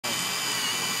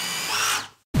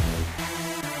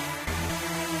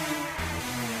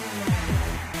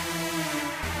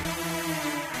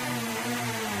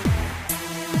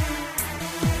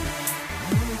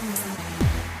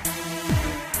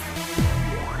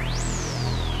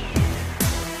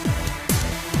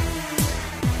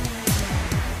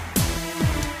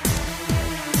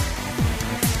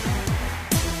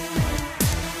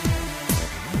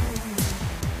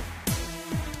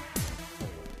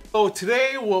So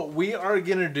today what we are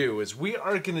going to do is we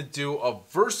are going to do a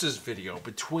versus video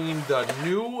between the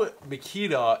new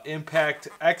Makita Impact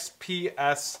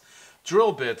XPS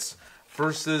drill bits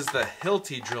versus the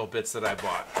HILTI drill bits that I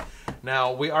bought.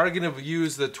 Now we are going to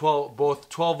use the both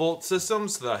 12 volt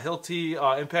systems, the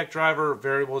HILTI impact driver,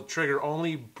 variable trigger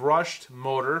only, brushed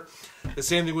motor. The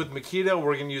same thing with Makita,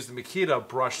 we're going to use the Makita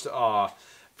brushed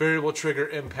variable trigger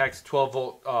impact 12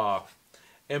 volt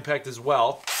impact as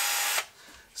well.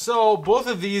 So both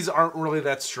of these aren't really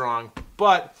that strong,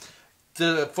 but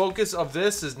the focus of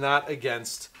this is not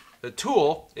against the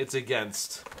tool, it's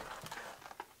against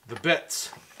the bits.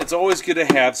 It's always good to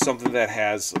have something that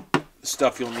has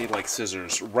stuff you'll need like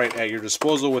scissors right at your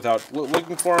disposal without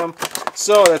looking for them.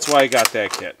 So that's why I got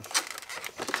that kit.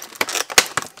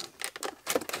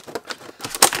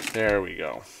 There we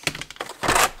go.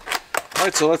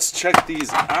 Alright, so let's check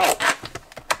these out.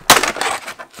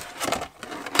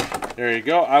 There you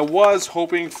go. I was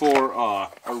hoping for a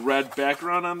red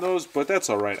background on those, but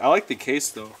that's alright. I like the case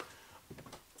though.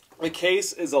 The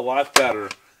case is a lot better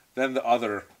than the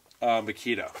other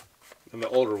Makita, than the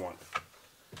older one.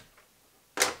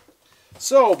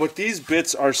 So, but these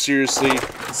bits are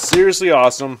seriously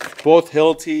awesome. Both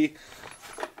HILTI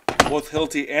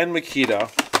and Makita.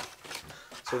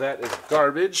 So that is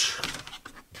garbage.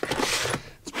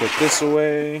 Let's put this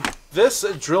away. This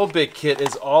drill bit kit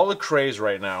is all the craze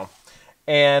right now,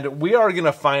 and we are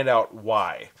gonna find out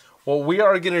why. What we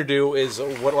are gonna do is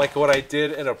what I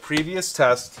did in a previous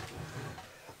test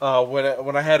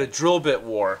when I had a drill bit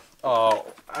war.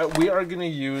 We are gonna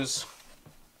use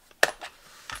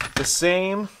the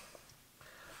same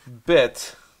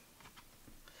bit,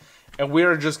 and we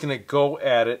are just gonna go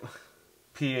at it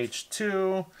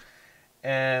PH2,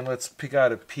 and let's pick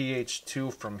out a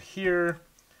PH2 from here,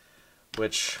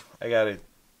 which I gotta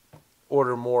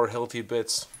order more HILTI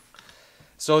bits.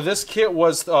 So this kit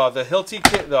was the HILTI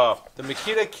kit, the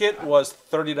Makita kit was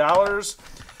 $30.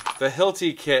 The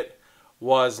HILTI kit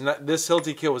was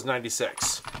HILTI kit was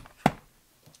 $96.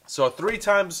 So three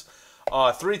times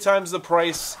the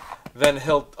price than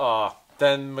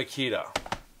Makita.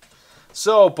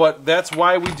 So, but that's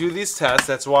why we do these tests.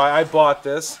 That's why I bought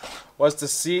this, was to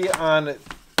see on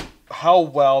how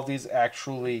well these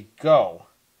actually go.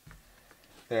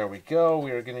 There we go. We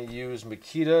are going to use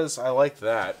Makita's. I like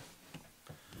that.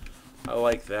 I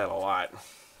like that a lot.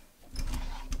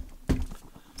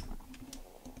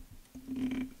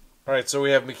 Alright, so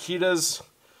we have Makita's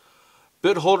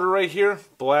bit holder right here,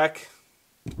 black.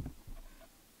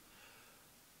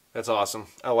 That's awesome.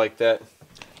 I like that.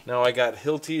 Now I got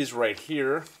HILTI's right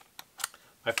here.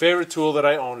 My favorite tool that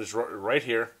I own is right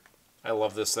here. I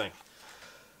love this thing.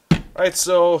 Alright,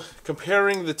 so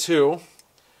comparing the two,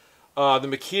 the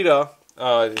Makita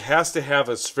has to have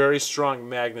a very strong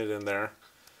magnet in there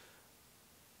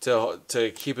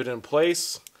to keep it in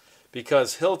place,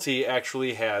 because HILTI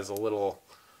actually has a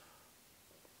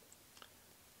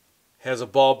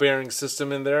ball bearing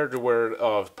system in there to where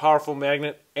a powerful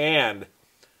magnet and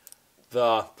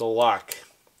the lock.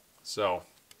 So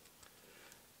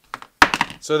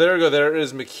there we go. There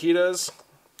is Makita's.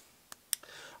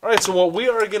 All right. So what we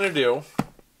are going to do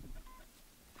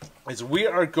is we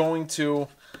are going to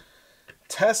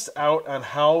test out on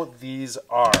how these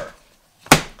are.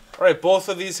 All right. Both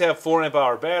of these have 4 amp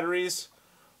hour batteries.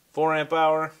 4 amp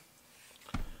hour.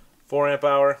 4 amp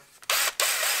hour.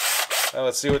 Now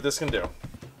let's see what this can do. All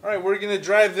right. We're going to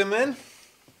drive them in.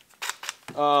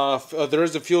 There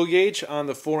is a fuel gauge on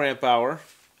the 4 amp hour,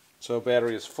 so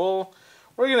battery is full.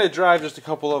 We're going to drive just a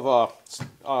couple of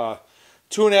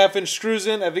 2.5 inch screws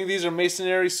in. I think these are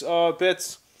masonry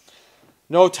bits.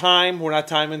 No time, we're not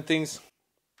timing things.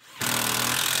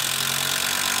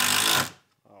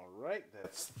 Alright,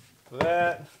 that's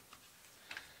that.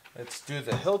 Let's do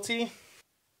the HILTI.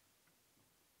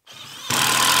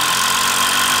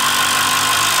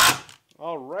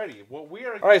 Alrighty,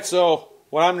 alright, so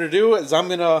what I'm going to do is I'm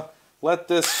going to let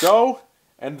this go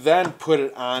and then put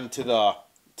it on to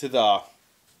the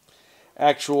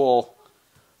actual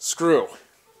screw.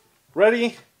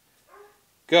 Ready?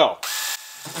 Go.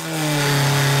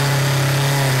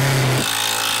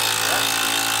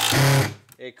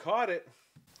 It caught it.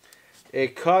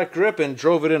 It caught grip and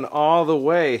drove it in all the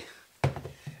way.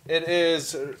 It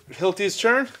is HILTI's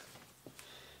turn.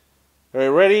 All right,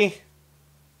 ready?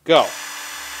 Go.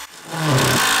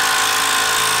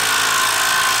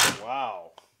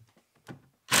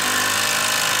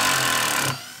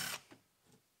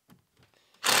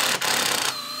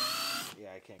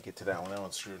 I can't get to that one. That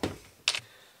one's screwed. All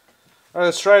right,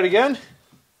 let's try it again.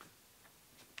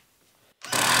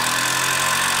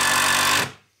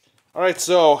 All right,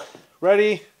 so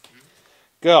ready,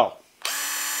 Go.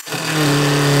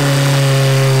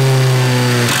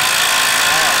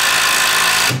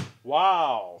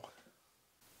 Wow.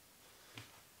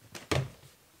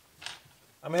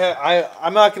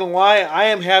 I'm not gonna lie, I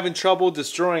am having trouble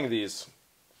destroying these.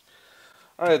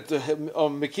 Alright,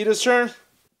 Makita's turn.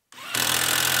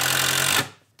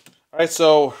 Alright,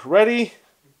 so ready?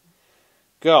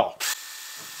 Go.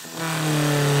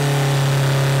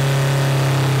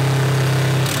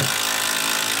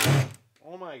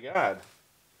 Oh my god.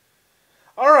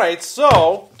 Alright,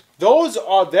 so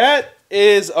that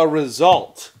is a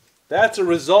result. That's a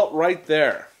result right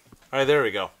there. Alright, there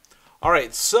we go.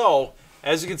 Alright, so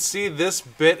as you can see, this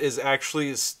bit is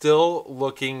actually still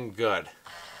looking good.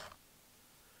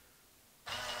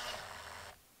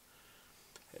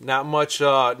 Not much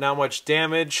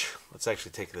damage. Let's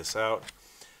actually take this out.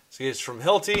 See, it's from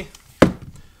HILTI.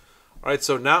 Alright,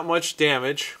 so not much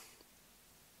damage.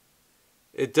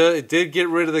 It did get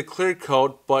rid of the clear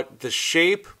coat, but the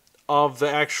shape of the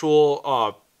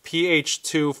actual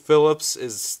PH2 Phillips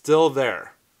is still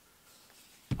there.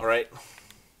 Alright,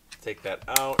 take that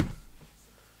out.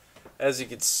 As you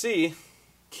can see,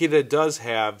 Makita does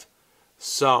have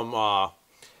some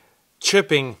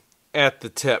chipping at the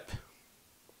tip.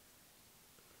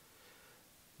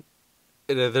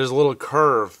 There's a little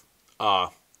curve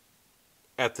at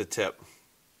the tip.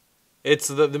 It's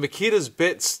the Makita's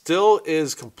bit still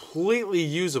is completely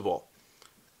usable,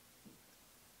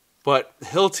 but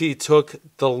HILTI took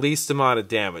the least amount of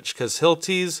damage because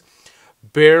HILTI's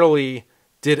barely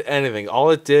did anything. All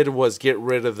it did was get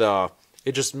rid of the.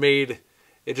 It just made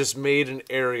an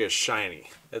area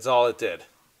shiny. That's all it did.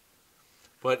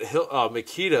 But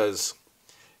Makita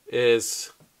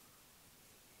is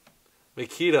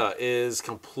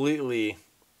completely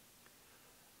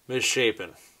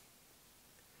misshapen.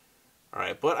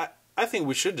 Alright, but I think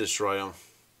we should destroy them.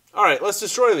 Alright, let's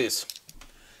destroy these.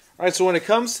 Alright, so when it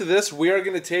comes to this, we are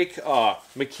going to take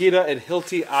Makita and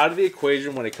HILTI out of the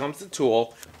equation when it comes to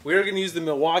tool. We are going to use the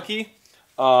Milwaukee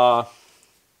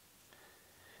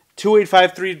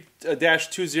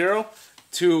 2853-20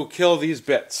 to kill these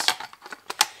bits.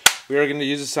 We are going to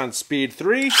use this on speed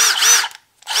 3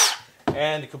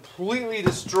 and completely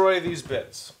destroy these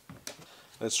bits.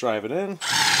 Let's drive it in.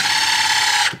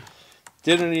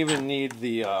 Didn't even need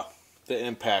the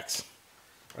impacts.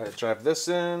 All right, drive this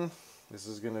in. This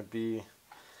is going to be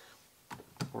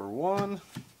for 1.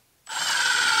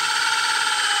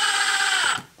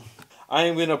 I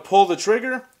am going to pull the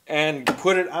trigger and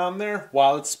put it on there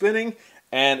while it's spinning,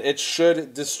 and it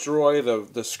should destroy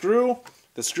the screw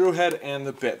head, and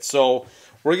the bit. So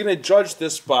we're going to judge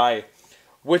this by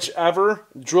whichever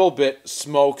drill bit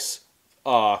smokes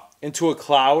into a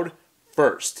cloud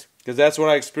first, because that's what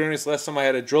I experienced last time I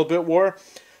had a drill bit war.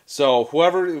 So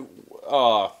whoever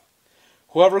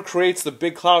creates the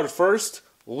big cloud first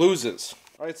loses.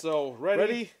 All right, so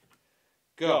ready,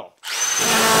 go.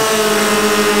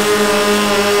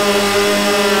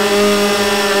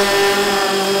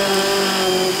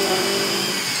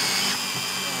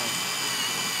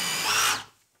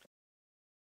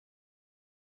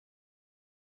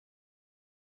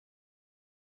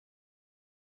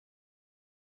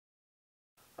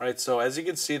 Alright, so as you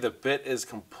can see, the bit is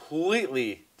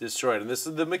completely destroyed. And this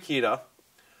is the Makita.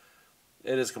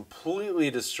 It is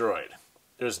completely destroyed.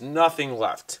 There's nothing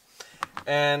left.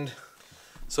 And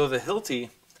so the HILTI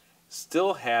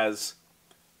still has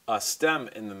a stem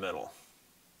in the middle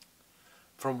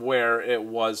from where it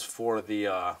was for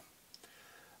the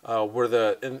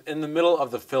in the middle of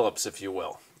the Phillips, if you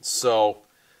will. So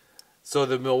the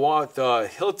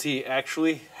HILTI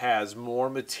actually has more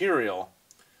material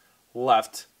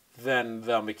left than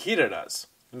the Makita does.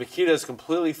 The Makita is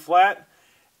completely flat,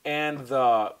 and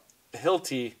the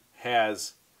HILTI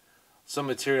has some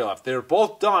material left. They're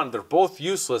both done. They're both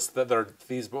useless.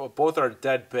 Both are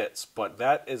dead bits, but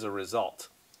that is a result.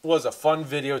 It was a fun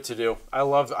video to do. I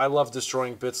love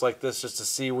destroying bits like this just to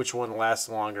see which one lasts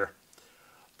longer.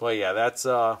 But yeah,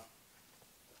 that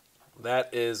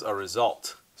is a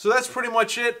result. So that's pretty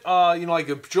much it.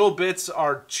 Like drill bits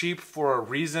are cheap for a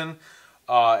reason.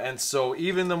 And so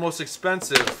even the most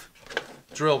expensive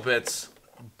drill bits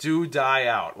do die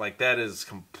out. Like, that is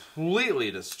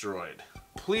completely destroyed.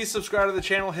 Please subscribe to the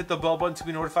channel, hit the bell button to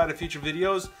be notified of future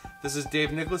videos. This is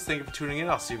Dave Nicholas. Thank you for tuning in.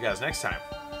 I'll see you guys next time.